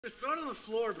Just throw it on the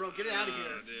floor, bro. Get it out of here.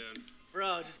 Dude.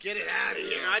 Bro, just get it out of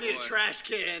here. I need a trash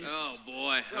can. Oh,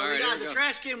 boy. Bro, all right, we got the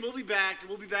trash can. We'll be back.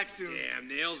 We'll be back soon. Damn,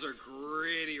 nails are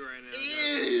gritty right now.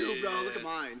 Ew, bro. Look at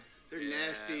mine. They're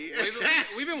nasty.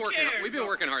 We've been working. We've been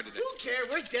working hard today. Who cares?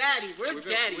 Where's Daddy? Where's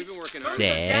Daddy? We've been working hard.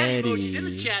 Daddy emojis in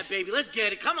the chat, baby. Let's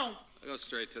get it. Come on. I'll go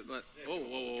straight to.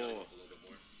 Whoa.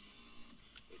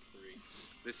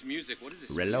 This music, what is this?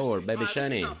 Reload, baby shiny.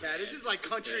 This is not bad. This is like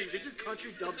country. This is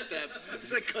country dubstep. This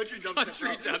is like country dubstep.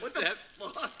 Country dubstep.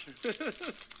 What the fuck?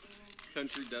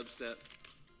 Country dubstep.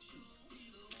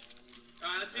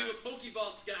 Alright, let's see what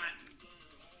PokeVault's got.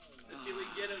 Let's see if we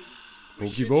can get him.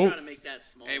 PokeVault. Try to make that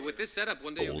small. Hey, with this setup,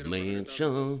 one day Old man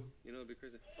Sean. You know, it'd be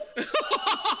crazy.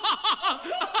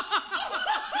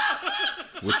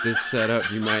 With this setup,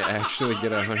 you might actually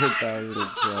get 100,000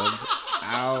 subs.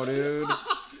 Ow, dude.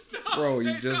 Bro,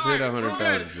 you just hit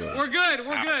 100,000 subs. We're good.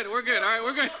 All right, we're good.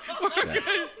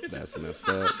 That's messed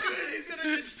up. Dude, he's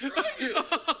gonna destroy you.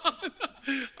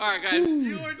 All right, guys.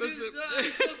 You were just, I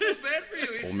feel so bad for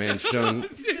you. Old man Sean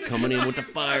coming in with the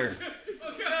fire.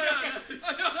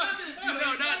 No,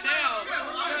 not now.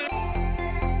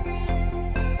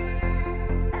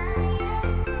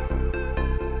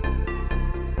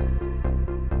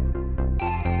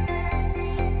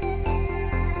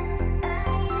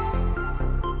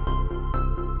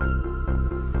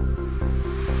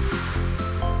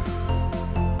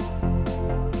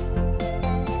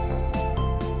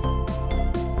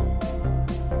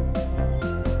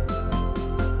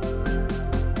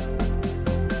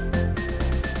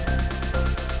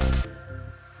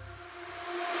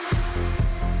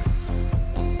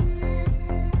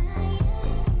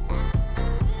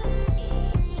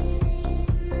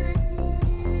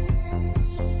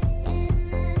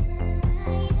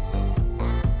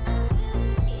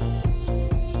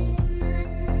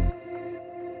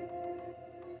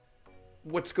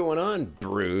 What's going on,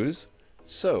 Bruise?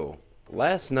 So,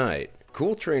 last night,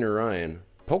 Cool Trainer Ryan,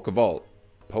 PokeVault,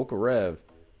 PokeRev,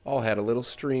 all had a little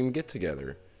stream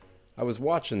get-together. I was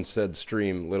watching said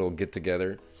stream little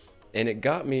get-together, and it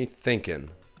got me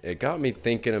thinking. It got me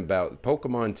thinking about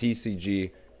Pokemon TCG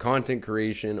content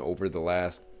creation over the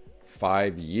last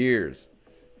 5 years,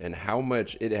 and how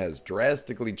much it has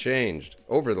drastically changed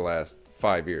over the last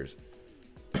 5 years.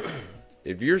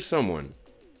 If you're someone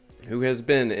who has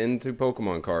been into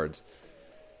Pokemon cards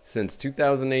since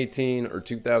 2018 or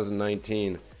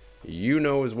 2019, you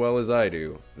know as well as I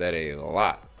do that a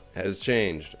lot has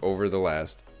changed over the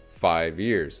last 5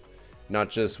 years. Not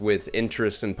just with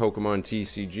interest in Pokemon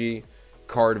TCG,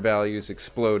 card values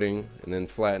exploding and then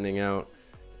flattening out,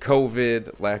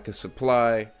 COVID, lack of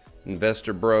supply,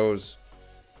 investor bros,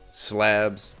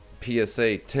 slabs,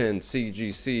 PSA 10,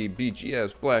 CGC,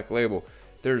 BGS, Black Label.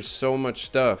 There's so much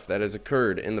stuff that has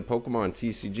occurred in the Pokemon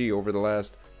TCG over the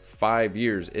last 5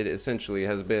 years. It essentially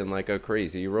has been like a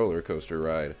crazy roller coaster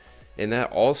ride. And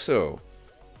that also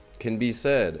can be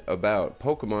said about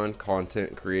Pokemon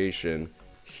content creation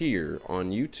here on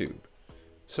YouTube.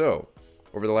 So,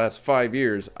 over the last 5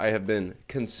 years, I have been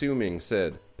consuming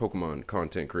said Pokemon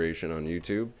content creation on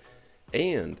YouTube,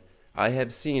 and I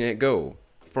have seen it go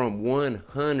from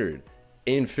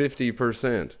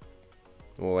 150%,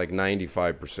 well, like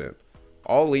 95%,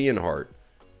 all Leonhart,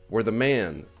 where the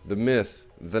man, the myth,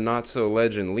 the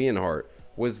not-so-legend Leonhart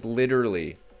was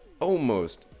literally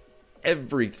almost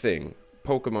everything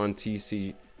Pokemon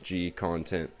TCG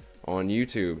content on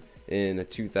YouTube in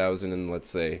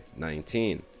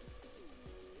 2019.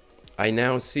 I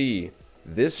now see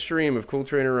this stream of Cool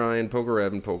Trainer Ryan,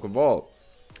 PokeRev, and PokeVault,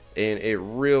 and it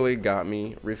really got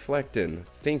me reflecting,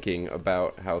 thinking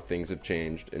about how things have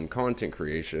changed in content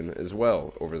creation as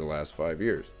well over the last 5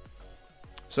 years.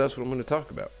 So that's what I'm going to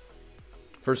talk about.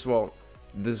 First of all,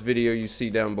 this video you see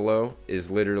down below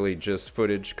is literally just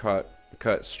footage cut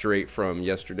straight from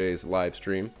yesterday's live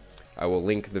stream. I will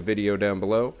link the video down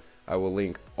below. I will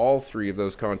link all three of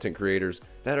those content creators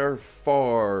that are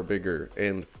far bigger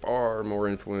and far more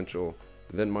influential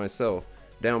than myself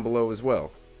down below as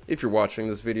well. If you're watching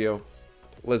this video,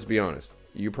 let's be honest,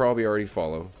 you probably already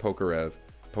follow PokeRev,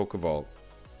 PokeVault,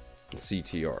 and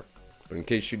CTR. But in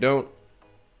case you don't,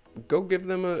 go give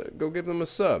them a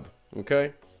sub,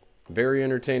 okay? Very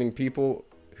entertaining people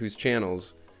whose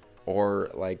channels are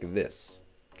like this,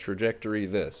 trajectory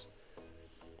this.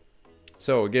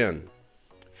 So again,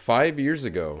 5 years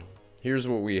ago, here's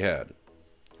what we had.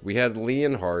 We had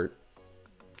Leonhart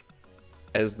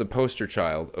as the poster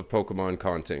child of Pokemon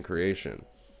content creation.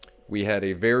 We had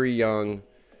a very young,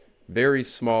 very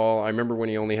small, I remember when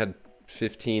he only had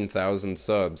 15,000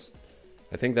 subs.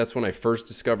 I think that's when I first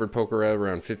discovered PokeRev,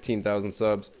 around 15,000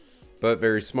 subs, but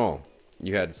very small.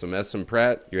 You had some SM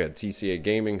Pratt, you had TCA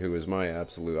Gaming, who is my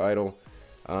absolute idol,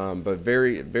 but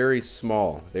very, very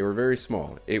small. They were very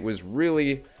small. It was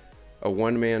really a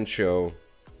one-man show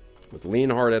with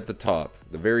Leonhart at the top,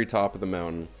 the very top of the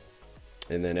mountain,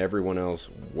 and then everyone else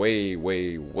way,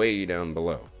 way, way down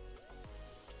below.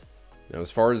 Now,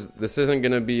 as far as this isn't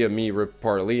going to be a me rip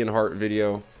apart Leonhart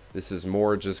video, this is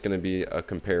more just going to be a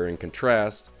compare and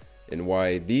contrast in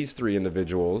why these three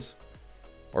individuals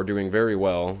are doing very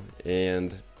well,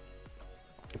 and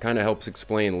it kind of helps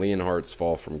explain Leonhart's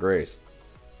fall from grace.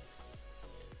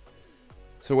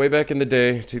 So way back in the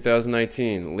day,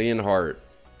 2019, Leonhart,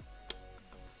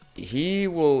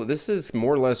 this is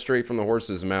more or less straight from the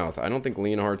horse's mouth. I don't think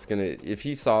Leonhart's gonna, if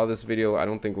he saw this video, I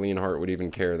don't think Leonhart would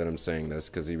even care that I'm saying this,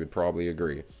 because he would probably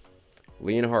agree.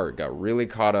 Leonhart got really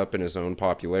caught up in his own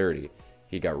popularity.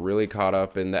 He got really caught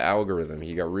up in the algorithm.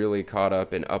 He got really caught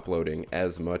up in uploading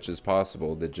as much as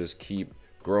possible to just keep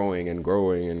growing and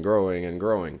growing and growing and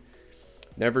growing.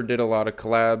 Never did a lot of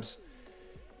collabs,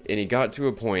 and he got to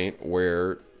a point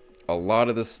where a lot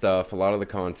of the stuff, a lot of the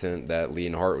content that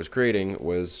Leonhart was creating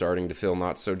was starting to feel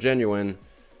not so genuine,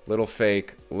 little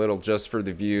fake, a little just for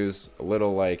the views, a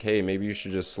little like, hey, maybe you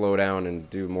should just slow down and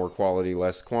do more quality,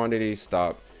 less quantity,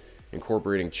 stop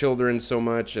incorporating children so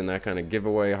much and that kind of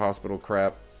giveaway hospital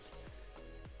crap.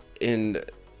 And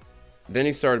then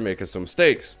he started making some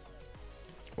mistakes,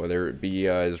 whether it be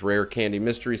his rare candy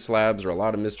mystery slabs or a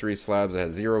lot of mystery slabs that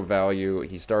had zero value.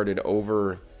 He started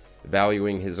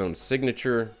overvaluing his own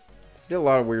signature, did a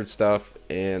lot of weird stuff,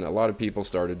 and a lot of people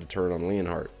started to turn on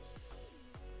Leonhart.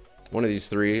 One of these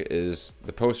three is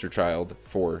the poster child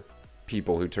for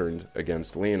people who turned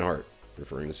against Leonhart,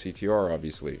 referring to CTR,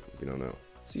 obviously, if you don't know.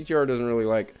 CTR doesn't really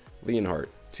like Leonhart,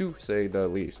 to say the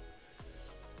least.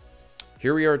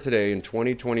 Here we are today in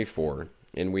 2024,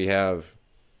 and we have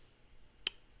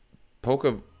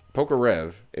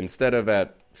PokeRev, instead of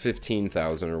at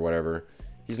 15,000 or whatever,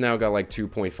 he's now got like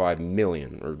 2.5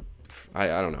 million, or I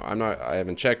don't know. I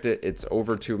haven't checked it. It's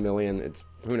over 2 million. It's,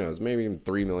 who knows, maybe even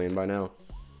 3 million by now.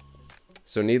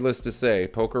 So needless to say,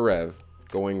 PokeRev,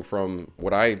 going from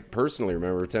what I personally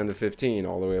remember, 10 to 15,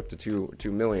 all the way up to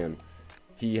 2 million,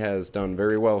 he has done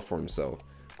very well for himself.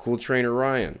 Cool Trainer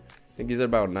Ryan, I think he's at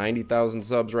about 90,000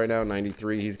 subs right now,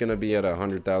 93. He's going to be at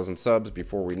 100,000 subs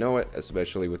before we know it,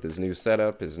 especially with his new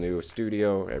setup, his new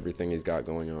studio, everything he's got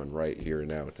going on right here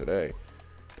now today.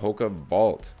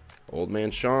 PokeVault, Old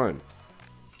Man Sean.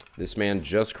 This man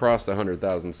just crossed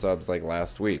 100,000 subs like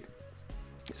last week.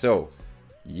 So,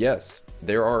 yes,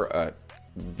 there are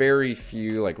very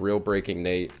few, like Real Breaking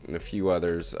Nate and a few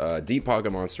others. Deep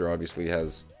Pocket Monster obviously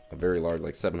has a very large,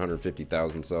 like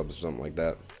 750,000 subs or something like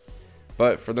that.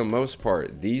 But for the most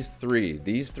part, these three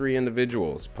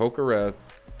individuals, PokeRev,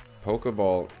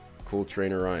 PokeVault, Cool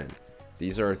Trainer Ryan,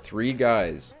 these are three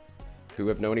guys who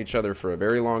have known each other for a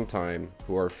very long time,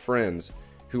 who are friends,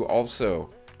 who also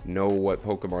know what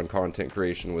Pokemon content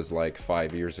creation was like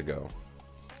 5 years ago.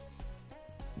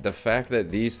 The fact that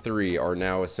these three are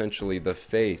now essentially the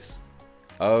face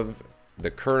of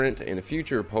the current and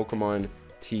future Pokemon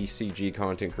TCG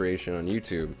content creation on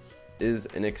YouTube is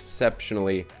an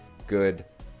exceptionally good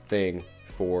thing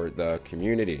for the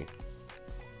community.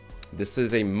 This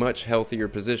is a much healthier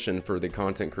position for the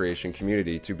content creation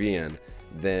community to be in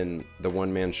than the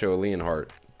one-man show Leonhart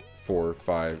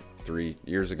 3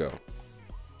 years ago.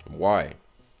 Why?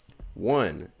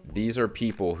 One, these are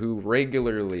people who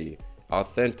regularly,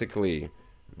 authentically,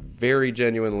 very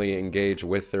genuinely engage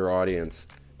with their audience,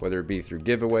 whether it be through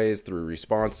giveaways, through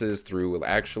responses, through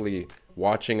actually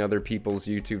watching other people's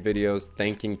YouTube videos,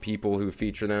 thanking people who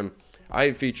feature them.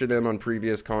 I featured them on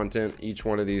previous content. Each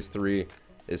one of these three,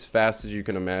 as fast as you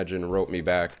can imagine, wrote me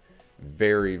back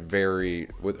very, very,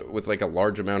 with like a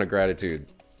large amount of gratitude.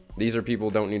 These are people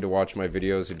who don't need to watch my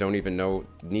videos, who don't even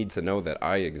need to know that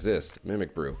I exist,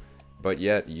 Mimic Brew. But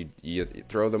yet, you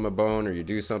throw them a bone, or you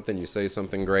do something, you say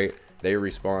something great, they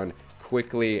respond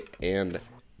quickly, and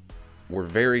we're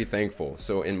very thankful.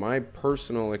 So in my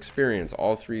personal experience,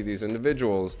 all three of these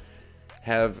individuals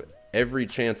have every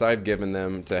chance I've given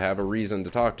them to have a reason to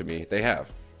talk to me. They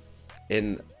have.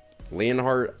 In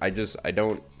Leonhart, I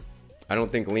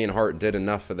don't think Leonhart did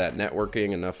enough of that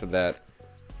networking, enough of that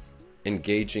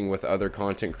engaging with other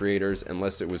content creators,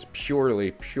 unless it was purely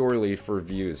for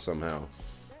views somehow.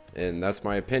 And that's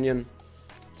my opinion.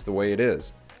 It's the way it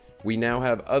is. We now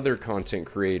have other content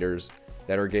creators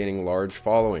that are gaining large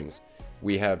followings.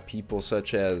 We have people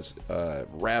such as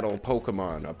Rattle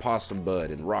Pokemon, Opossum Bud,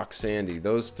 and Rock Sandy.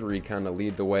 Those three kind of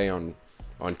lead the way on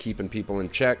keeping people in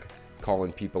check,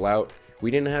 calling people out. We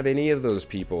didn't have any of those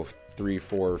people 3,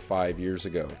 4, 5 years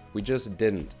ago. We just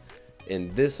didn't.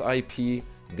 And this IP,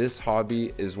 this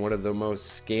hobby is one of the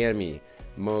most scammy,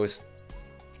 most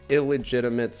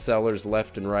illegitimate sellers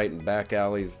left and right and back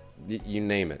alleys, you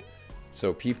name it.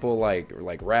 So people like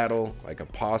Rattle, like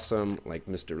Opossum, like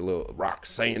Mr. Lil Rock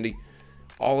Sandy,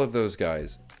 all of those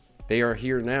guys, they are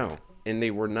here now, and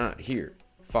they were not here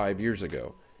 5 years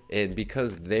ago. And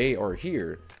because they are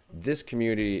here, this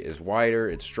community is wider,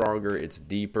 it's stronger, it's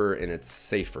deeper, and it's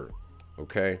safer.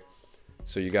 Okay?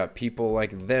 So you got people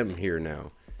like them here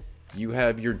now. You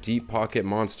have your deep pocket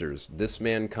monsters. This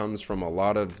man comes from a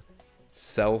lot of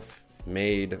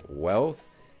self-made wealth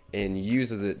and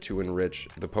uses it to enrich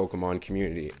the Pokemon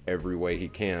community every way he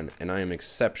can. And I am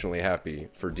exceptionally happy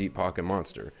for Deep Pocket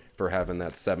Monster for having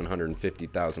that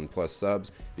 750,000 plus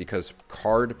subs, because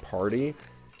Card Party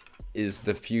is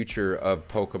the future of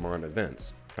Pokemon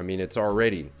events. I mean, it's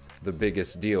already the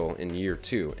biggest deal in year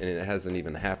 2, and it hasn't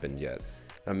even happened yet.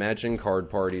 Imagine Card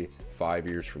Party 5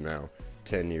 years from now,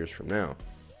 10 years from now.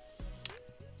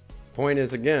 Point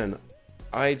is, again,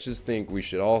 I just think we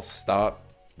should all stop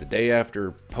the day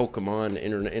after Pokemon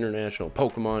International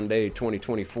Pokemon Day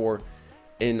 2024.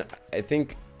 And I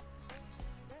think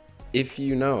if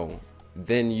you know,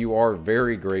 then you are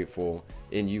very grateful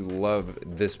and you love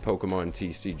this Pokemon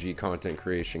TCG content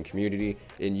creation community,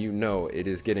 and you know it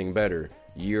is getting better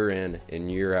year in and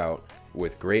year out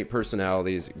with great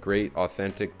personalities, great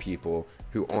authentic people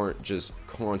who aren't just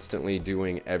constantly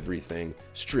doing everything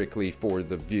strictly for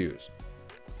the views.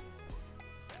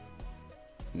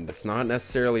 And that's not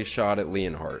necessarily a shot at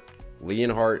Leonhart.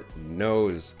 Leonhart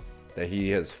knows that he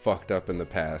has fucked up in the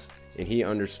past, and he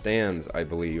understands, I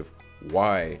believe,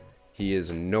 why he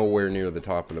is nowhere near the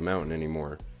top of the mountain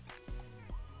anymore.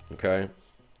 Okay?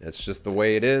 That's just the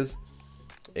way it is.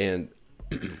 And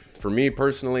for me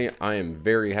personally, I am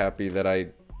very happy that I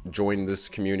joined this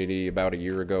community about a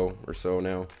year ago or so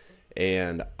now.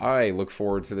 And I look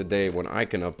forward to the day when I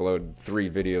can upload 3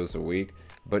 videos a week,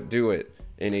 but do it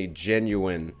in a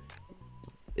genuine,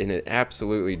 in an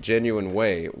absolutely genuine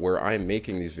way, where I'm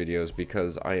making these videos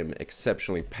because I am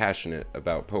exceptionally passionate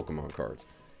about Pokemon cards.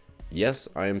 Yes,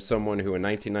 I am someone who in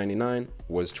 1999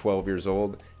 was 12 years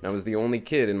old, and I was the only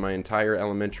kid in my entire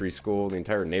elementary school, the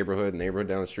entire neighborhood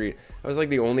down the street. I was like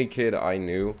the only kid I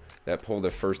knew that pulled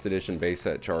a first edition base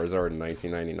set Charizard in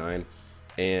 1999.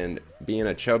 And being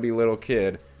a chubby little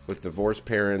kid with divorced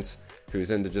parents who's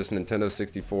into just Nintendo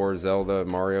 64, Zelda,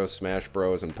 Mario, Smash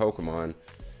Bros, and Pokemon,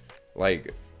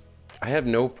 like, I have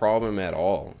no problem at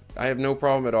all. I have no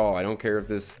problem at all. I don't care if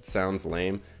this sounds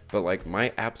lame, but like,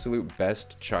 my absolute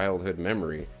best childhood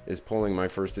memory is pulling my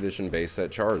first edition base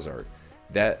set Charizard.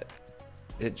 That,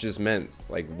 it just meant,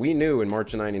 like, we knew in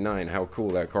March of '99 how cool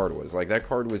that card was. Like, that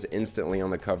card was instantly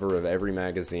on the cover of every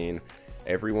magazine.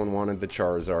 Everyone wanted the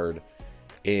Charizard.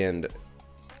 And,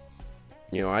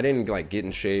 you know, I didn't like get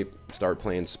in shape, start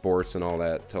playing sports and all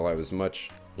that till I was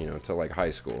much, you know, till like high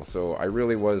school. So I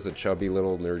really was a chubby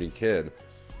little nerdy kid.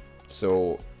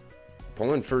 So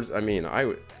pulling first, I mean,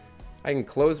 I can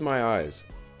close my eyes,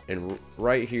 and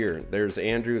right here, there's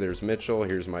Andrew, there's Mitchell,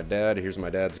 here's my dad, here's my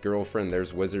dad's girlfriend,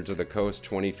 there's Wizards of the Coast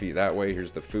 20 feet that way,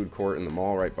 here's the food court in the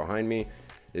mall right behind me.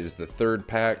 It is the 3rd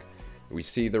pack. We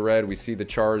see the red, we see the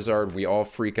Charizard, we all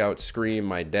freak out, scream.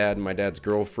 My dad and my dad's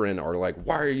girlfriend are like,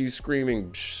 "Why are you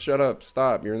screaming? Shut up,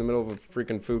 stop, you're in the middle of a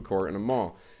freaking food court in a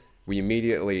mall." We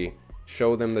immediately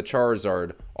show them the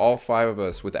Charizard. All 5 of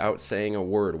us, without saying a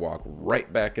word, walk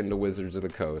right back into Wizards of the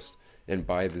Coast and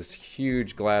buy this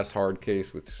huge glass hard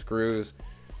case with screws.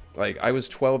 Like, I was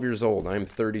 12 years old, I'm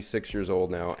 36 years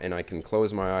old now, and I can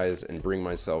close my eyes and bring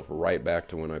myself right back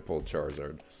to when I pulled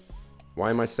Charizard. Why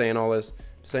am I saying all this?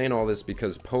 I'm saying all this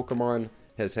because Pokemon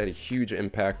has had a huge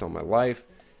impact on my life,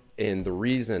 and the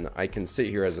reason I can sit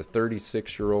here as a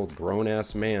 36-year-old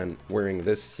grown-ass man wearing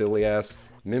this silly-ass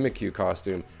Mimikyu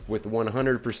costume with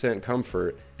 100%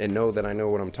 comfort and know that I know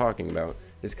what I'm talking about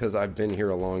is because I've been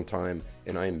here a long time,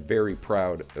 and I am very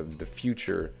proud of the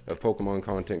future of Pokemon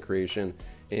content creation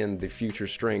and the future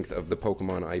strength of the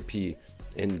Pokemon IP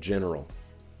in general.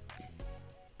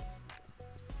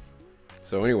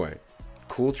 So anyway,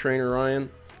 Cool Trainer Ryan,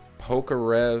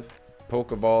 PokeRev,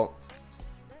 PokeVault,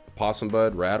 Possum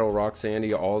Bud, Rattle, Rock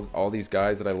Sandy, all these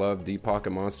guys that I love, Deep Pocket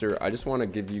Monster. I just want to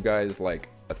give you guys like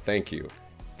a thank you.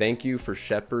 Thank you for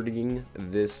shepherding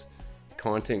this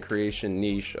content creation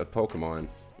niche of Pokemon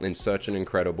in such an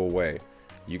incredible way.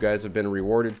 You guys have been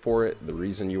rewarded for it. The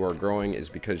reason you are growing is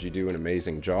because you do an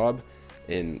amazing job.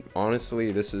 And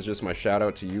honestly, this is just my shout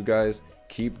out to you guys.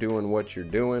 Keep doing what you're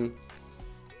doing.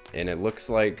 And it looks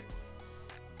like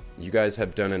you guys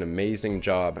have done an amazing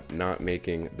job not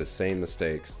making the same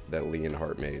mistakes that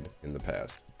Leonhart made in the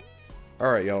past.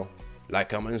 Alright, y'all. Like,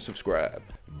 comment, and subscribe.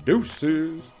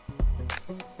 Deuces.